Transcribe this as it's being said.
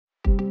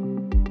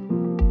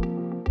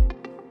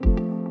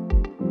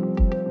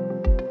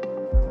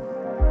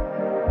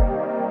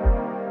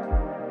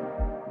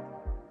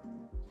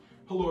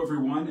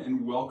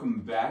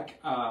welcome back.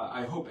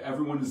 I hope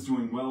everyone is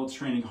doing well,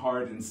 training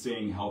hard, and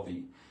staying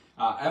healthy.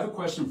 I have a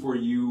question for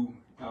you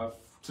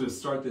to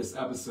start this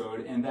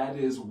episode, and that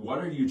is, what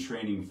are you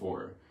training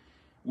for?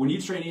 When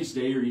you train each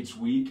day or each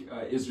week,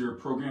 is your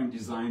program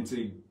designed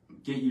to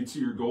get you to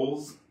your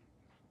goals?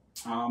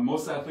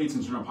 Most athletes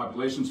and general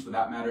populations, for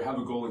that matter, have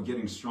a goal of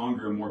getting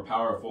stronger and more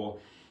powerful.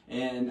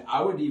 And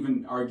I would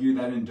even argue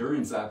that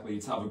endurance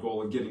athletes have a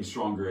goal of getting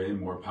stronger and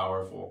more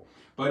powerful.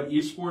 But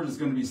each sport is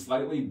going to be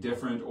slightly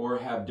different or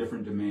have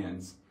different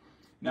demands.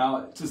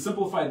 Now, to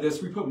simplify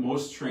this, we put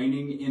most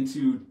training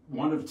into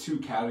one of two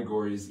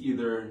categories,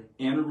 either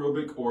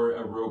anaerobic or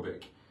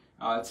aerobic.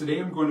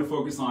 Today I'm going to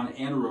focus on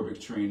anaerobic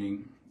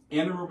training.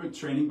 Anaerobic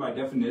training, by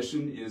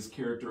definition, is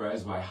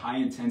characterized by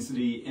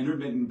high-intensity,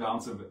 intermittent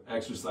bouts of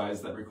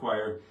exercise that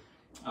require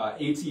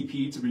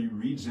ATP to be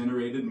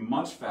regenerated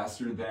much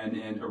faster than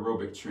in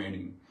aerobic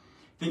training.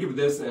 Think of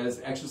this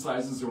as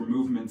exercises or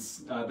movements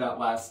that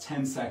last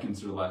 10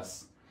 seconds or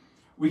less.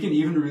 We can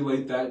even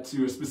relate that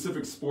to a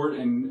specific sport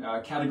and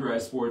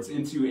categorize sports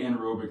into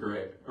anaerobic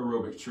or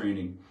aerobic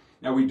training.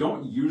 Now, we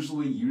don't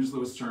usually use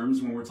those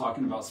terms when we're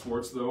talking about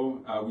sports,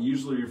 though. We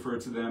usually refer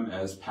to them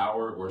as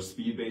power or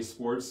speed-based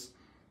sports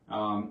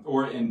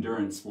or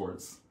endurance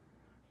sports.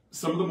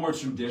 Some of the more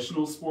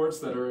traditional sports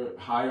that are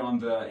high on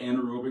the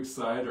anaerobic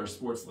side are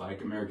sports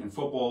like American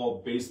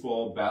football,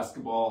 baseball,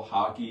 basketball,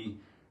 hockey,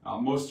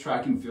 most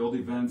track and field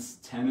events,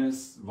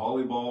 tennis,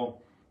 volleyball,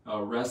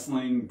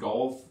 wrestling,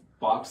 golf,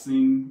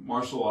 boxing,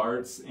 martial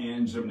arts,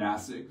 and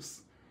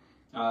gymnastics.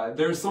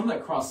 There are some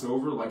that cross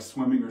over, like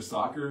swimming or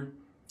soccer,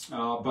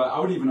 but I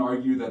would even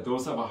argue that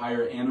those have a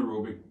higher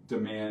anaerobic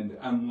demand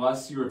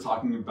unless you are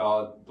talking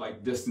about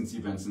like distance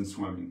events in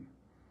swimming.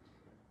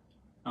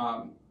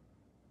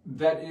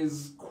 That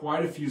is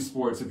quite a few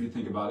sports if you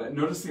think about it.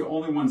 Notice the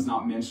only ones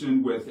not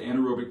mentioned with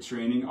anaerobic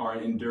training are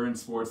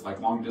endurance sports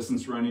like long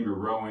distance running or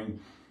rowing,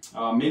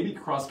 maybe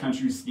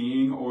cross-country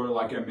skiing, or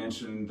like I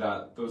mentioned,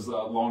 those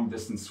long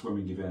distance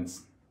swimming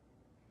events.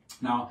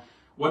 Now,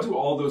 what do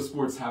all those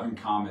sports have in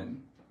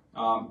common?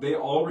 They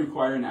all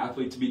require an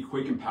athlete to be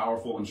quick and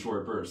powerful in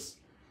short bursts.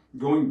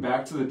 Going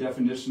back to the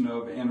definition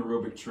of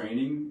anaerobic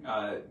training,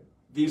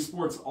 these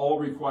sports all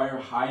require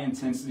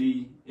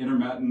high-intensity,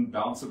 intermittent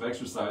bouts of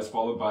exercise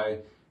followed by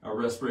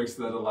rest breaks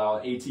that allow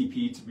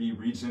ATP to be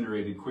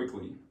regenerated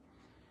quickly.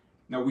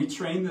 Now, we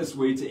train this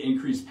way to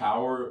increase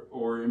power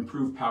or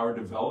improve power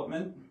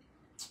development.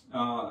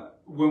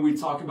 When we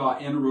talk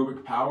about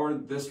anaerobic power,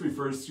 this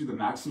refers to the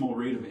maximal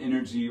rate of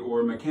energy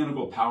or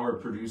mechanical power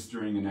produced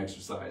during an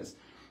exercise.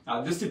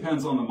 This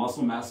depends on the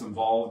muscle mass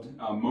involved,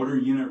 motor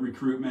unit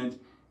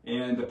recruitment,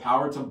 and the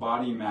power to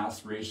body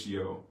mass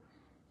ratio.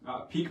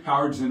 Peak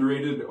power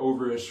generated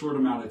over a short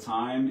amount of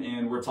time,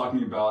 and we're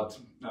talking about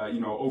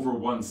over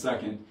 1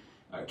 second,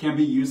 can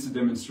be used to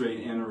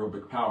demonstrate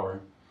anaerobic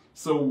power.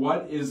 So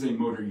what is a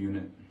motor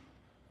unit?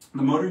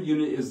 The motor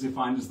unit is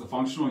defined as the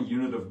functional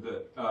unit of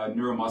the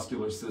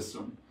neuromuscular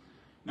system.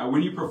 Now,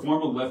 when you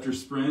perform a lift or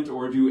sprint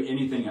or do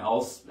anything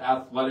else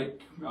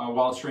athletic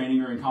while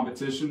training or in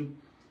competition,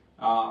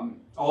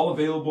 all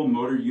available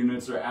motor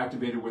units are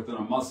activated within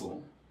a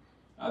muscle.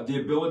 The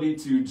ability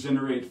to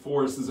generate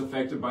force is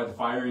affected by the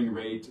firing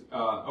rate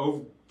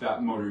of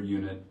that motor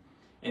unit.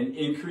 An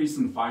increase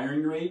in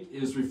firing rate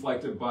is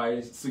reflected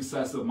by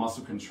successive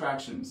muscle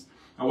contractions.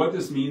 Now, what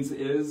this means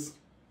is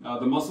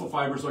the muscle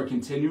fibers are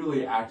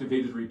continually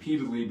activated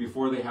repeatedly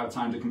before they have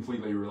time to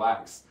completely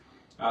relax.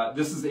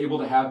 This is able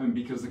to happen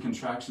because the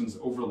contractions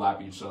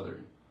overlap each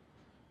other.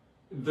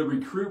 The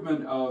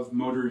recruitment of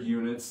motor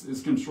units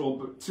is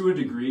controlled to a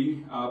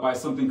degree by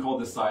something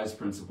called the size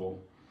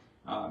principle.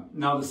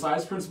 Now, the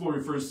size principle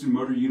refers to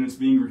motor units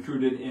being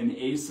recruited in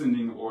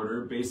ascending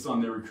order based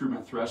on their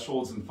recruitment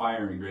thresholds and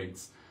firing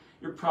rates.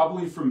 You're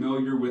probably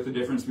familiar with the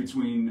difference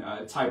between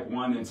type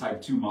 1 and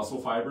type 2 muscle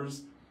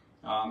fibers.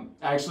 I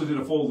actually did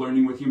a full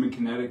learning with Human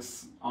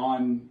Kinetics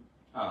on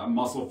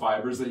muscle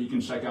fibers that you can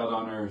check out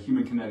on our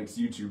Human Kinetics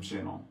YouTube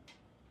channel.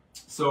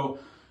 So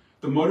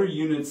the motor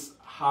units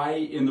high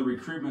in the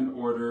recruitment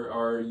order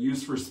are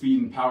used for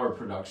speed and power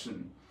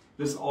production.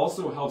 This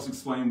also helps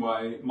explain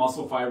why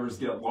muscle fibers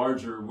get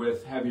larger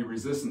with heavy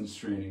resistance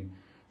training.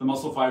 The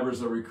muscle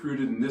fibers are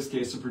recruited in this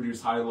case to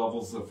produce high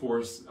levels of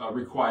force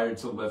required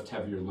to lift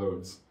heavier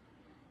loads.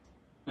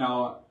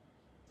 Now,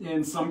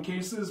 in some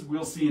cases,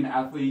 we'll see an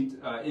athlete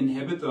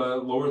inhibit the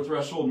lower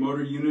threshold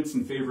motor units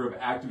in favor of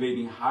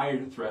activating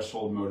higher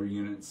threshold motor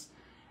units.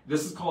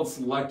 This is called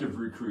selective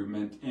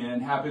recruitment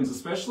and happens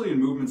especially in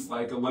movements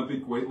like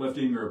Olympic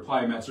weightlifting or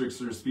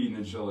plyometrics or speed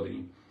and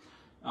agility.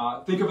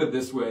 Think of it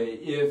this way: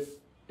 if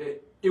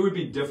it would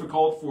be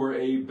difficult for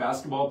a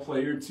basketball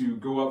player to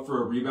go up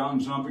for a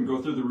rebound jump and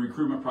go through the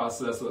recruitment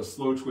process of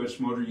slow twitch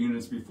motor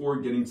units before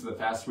getting to the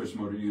fast twitch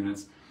motor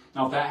units.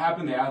 Now, if that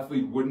happened, the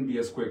athlete wouldn't be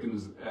as quick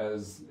and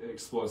as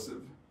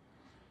explosive.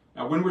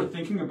 Now, when we're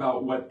thinking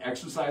about what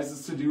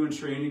exercises to do in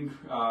training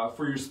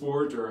for your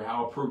sport or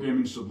how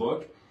programming should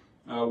look,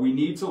 we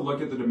need to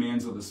look at the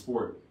demands of the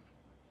sport.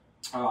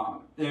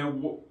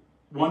 And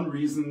one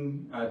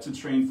reason to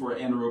train for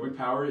anaerobic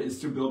power is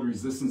to build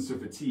resistance to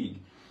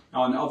fatigue.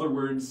 Now, in other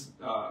words,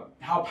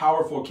 how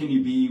powerful can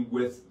you be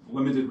with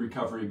limited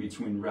recovery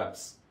between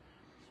reps?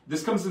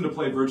 This comes into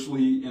play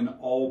virtually in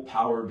all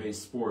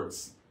power-based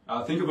sports.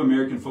 Think of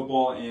American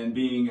football and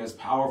being as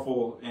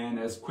powerful and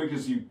as quick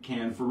as you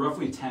can for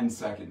roughly 10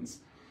 seconds.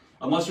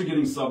 Unless you're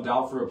getting subbed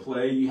out for a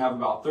play, you have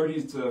about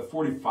 30 to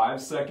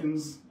 45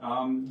 seconds,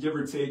 give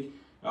or take,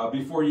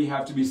 before you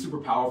have to be super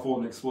powerful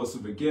and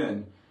explosive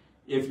again.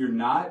 If you're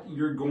not,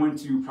 you're going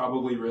to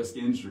probably risk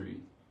injury.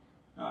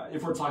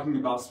 If we're talking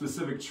about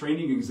specific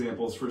training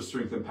examples for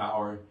strength and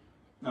power,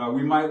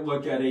 we might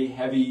look at a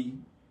heavy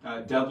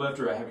deadlift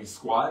or a heavy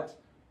squat.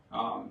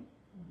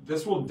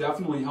 This will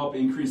definitely help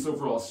increase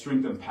overall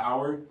strength and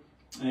power.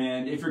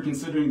 And if you're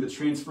considering the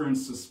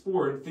transference to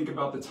sport, think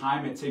about the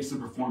time it takes to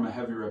perform a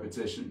heavy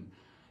repetition.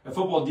 A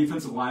football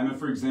defensive lineman,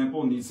 for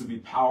example, needs to be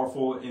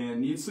powerful and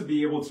needs to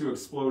be able to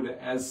explode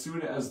as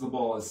soon as the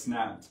ball is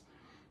snapped.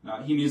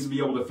 He needs to be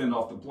able to fend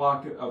off the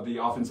block of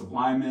the offensive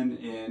lineman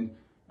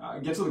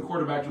and get to the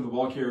quarterback or the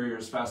ball carrier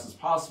as fast as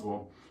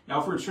possible.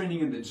 Now, if we're training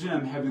in the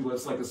gym, heavy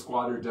lifts like a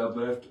squat or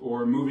deadlift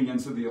or moving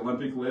into the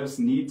Olympic lifts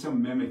need to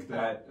mimic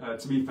that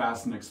to be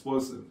fast and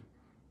explosive.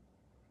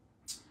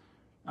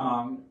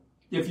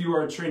 If you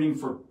are training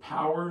for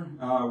power,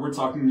 we're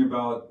talking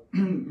about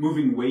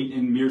moving weight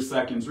in mere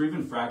seconds or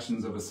even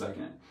fractions of a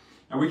second.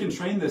 And we can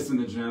train this in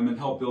the gym and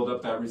help build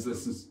up that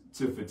resistance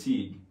to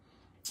fatigue.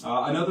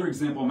 Another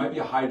example might be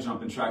a high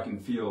jump in track and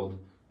field.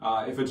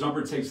 If a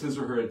jumper takes his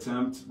or her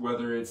attempt,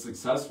 whether it's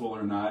successful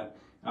or not,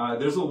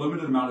 there's a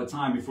limited amount of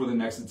time before the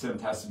next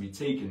attempt has to be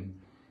taken.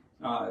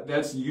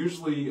 That's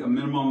usually a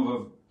minimum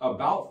of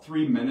about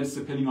 3 minutes,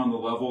 depending on the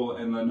level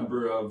and the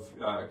number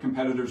of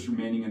competitors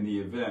remaining in the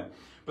event.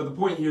 But the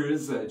point here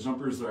is that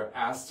jumpers are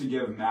asked to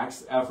give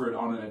max effort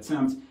on an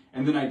attempt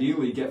and then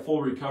ideally get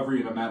full recovery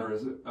in a matter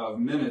of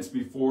minutes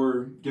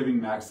before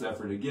giving max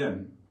effort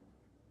again.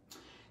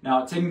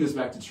 Now, taking this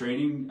back to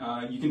training,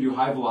 you can do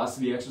high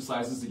velocity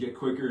exercises to get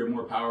quicker and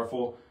more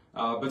powerful,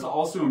 but to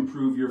also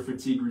improve your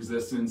fatigue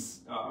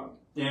resistance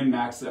and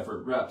max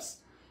effort reps.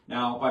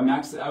 Now, by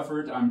max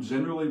effort, I'm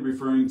generally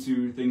referring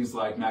to things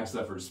like max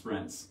effort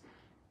sprints.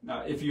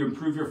 If you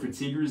improve your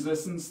fatigue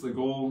resistance, the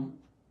goal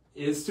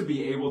is to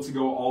be able to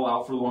go all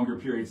out for longer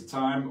periods of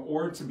time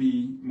or to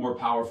be more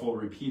powerful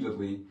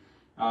repeatedly.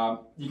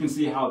 You can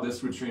see how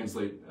this would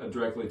translate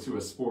directly to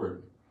a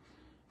sport.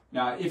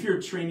 Now, if you're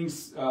training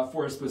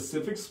for a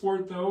specific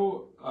sport,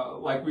 though,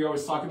 like we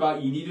always talk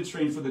about, you need to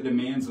train for the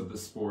demands of the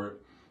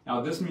sport.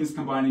 Now, this means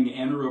combining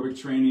anaerobic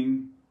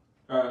training,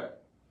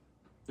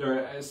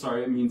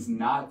 it means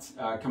not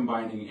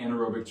combining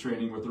anaerobic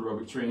training with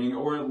aerobic training,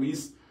 or at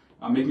least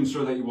making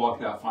sure that you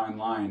walk that fine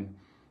line.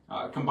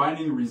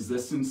 Combining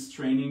resistance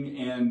training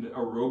and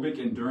aerobic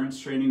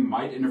endurance training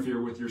might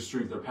interfere with your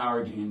strength or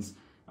power gains,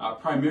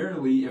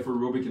 primarily if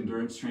aerobic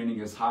endurance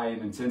training is high in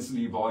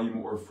intensity,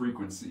 volume, or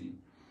frequency.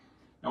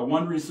 Now,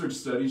 one research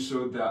study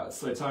showed that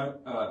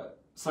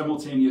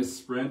simultaneous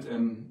sprint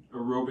and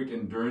aerobic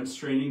endurance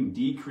training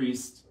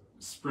decreased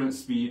sprint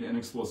speed and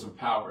explosive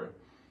power.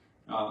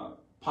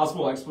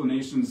 Possible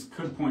explanations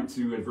could point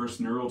to adverse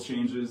neural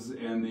changes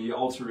and the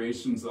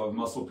alterations of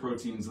muscle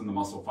proteins in the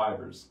muscle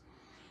fibers.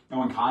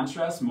 Now, in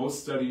contrast,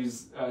 most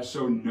studies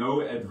show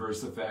no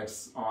adverse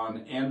effects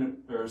on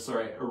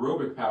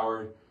aerobic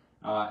power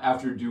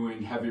after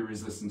doing heavy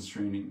resistance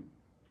training.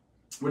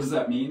 What does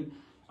that mean?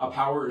 A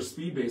power or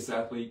speed-based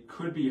athlete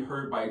could be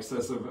hurt by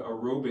excessive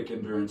aerobic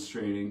endurance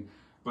training,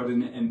 but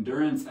an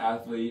endurance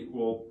athlete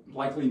will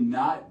likely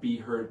not be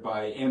hurt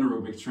by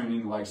anaerobic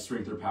training like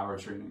strength or power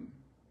training.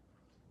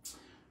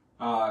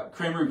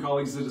 Kramer and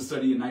colleagues did a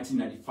study in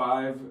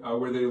 1995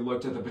 where they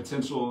looked at the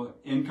potential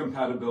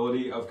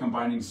incompatibility of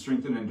combining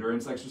strength and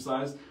endurance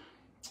exercise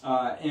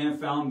and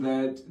found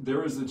that there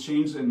was a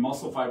change in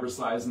muscle fiber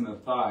size in the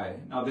thigh.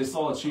 Now, they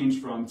saw a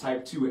change from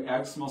type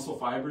 2X muscle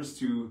fibers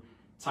to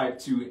type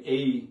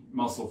 2A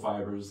muscle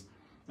fibers.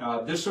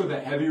 This showed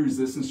that heavy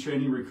resistance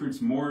training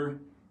recruits more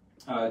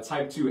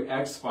type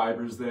 2X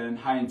fibers than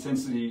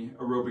high-intensity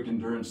aerobic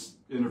endurance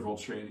interval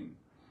training.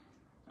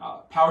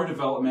 Power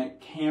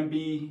development can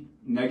be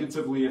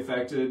negatively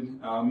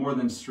affected more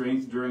than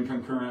strength during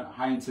concurrent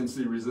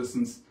high-intensity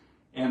resistance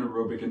and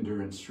aerobic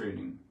endurance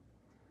training.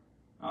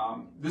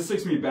 This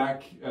takes me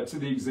back to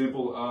the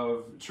example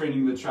of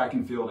training the track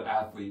and field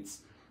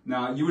athletes.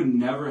 Now, you would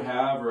never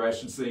have, or I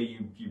should say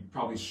you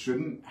probably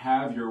shouldn't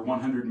have, your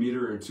 100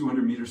 meter or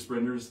 200 meter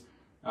sprinters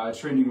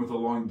training with the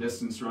long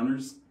distance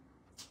runners.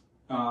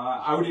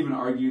 I would even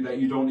argue that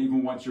you don't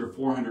even want your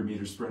 400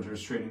 meter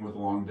sprinters training with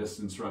long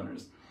distance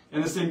runners.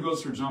 And the same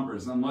goes for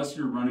jumpers. Unless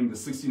you're running the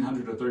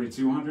 1600 or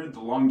 3200, the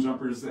long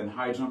jumpers and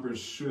high jumpers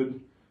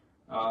should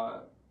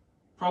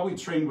probably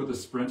train with the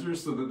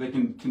sprinters so that they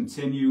can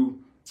continue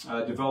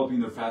developing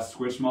their fast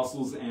twitch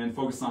muscles and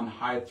focus on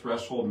high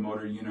threshold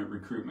motor unit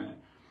recruitment.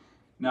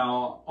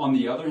 Now, on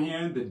the other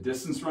hand, the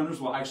distance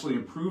runners will actually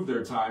improve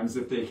their times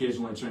if they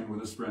occasionally train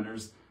with the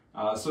sprinters,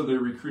 so they're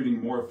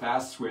recruiting more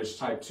fast twitch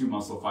type 2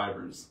 muscle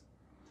fibers.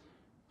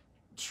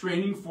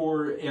 training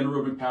for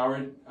anaerobic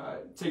power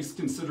takes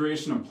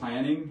consideration and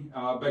planning,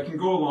 but can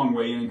go a long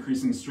way in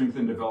increasing strength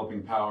and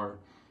developing power.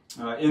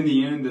 In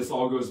the end, this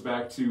all goes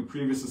back to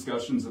previous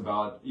discussions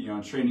about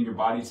training your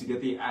body to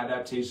get the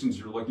adaptations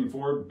you're looking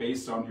for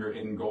based on your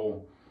end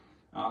goal.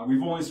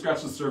 We've only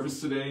scratched the surface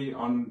today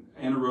on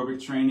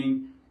anaerobic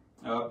training,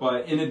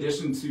 but in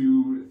addition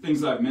to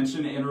things I've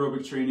mentioned,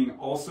 anaerobic training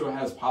also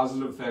has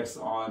positive effects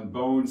on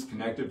bones,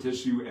 connective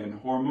tissue, and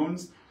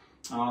hormones.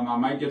 I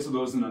might get to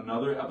those in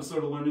another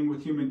episode of Learning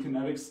with Human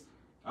Kinetics.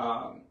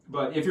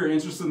 But if you're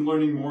interested in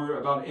learning more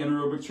about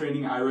anaerobic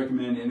training, I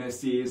recommend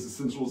NSCA's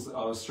Essentials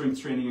of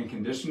Strength Training and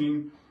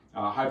Conditioning,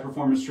 High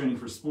Performance Training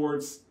for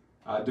Sports,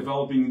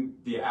 Developing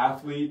the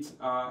Athlete,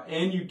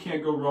 and you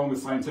can't go wrong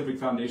with Scientific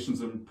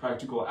Foundations and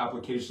Practical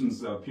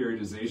Applications of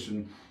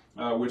Periodization,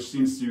 which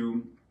seems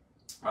to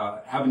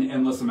have an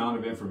endless amount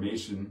of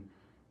information.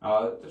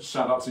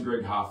 Shout out to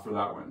Greg Hoff for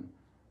that one.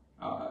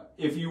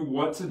 If you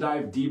want to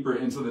dive deeper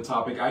into the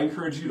topic, I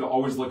encourage you to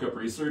always look up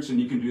research, and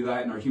you can do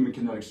that in our Human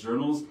Kinetics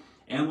journals,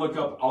 and look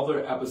up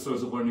other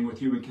episodes of Learning with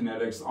Human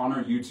Kinetics on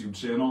our YouTube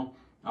channel,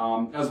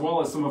 as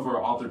well as some of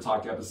our author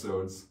talk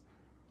episodes.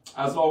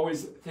 As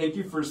always, thank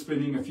you for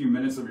spending a few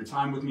minutes of your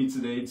time with me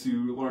today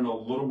to learn a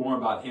little more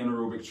about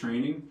anaerobic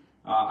training.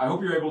 I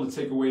hope you're able to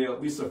take away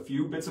at least a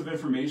few bits of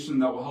information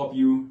that will help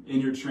you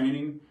in your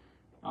training.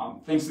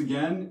 Thanks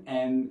again,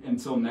 and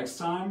until next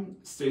time,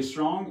 stay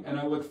strong, and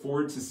I look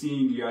forward to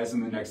seeing you guys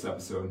in the next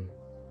episode.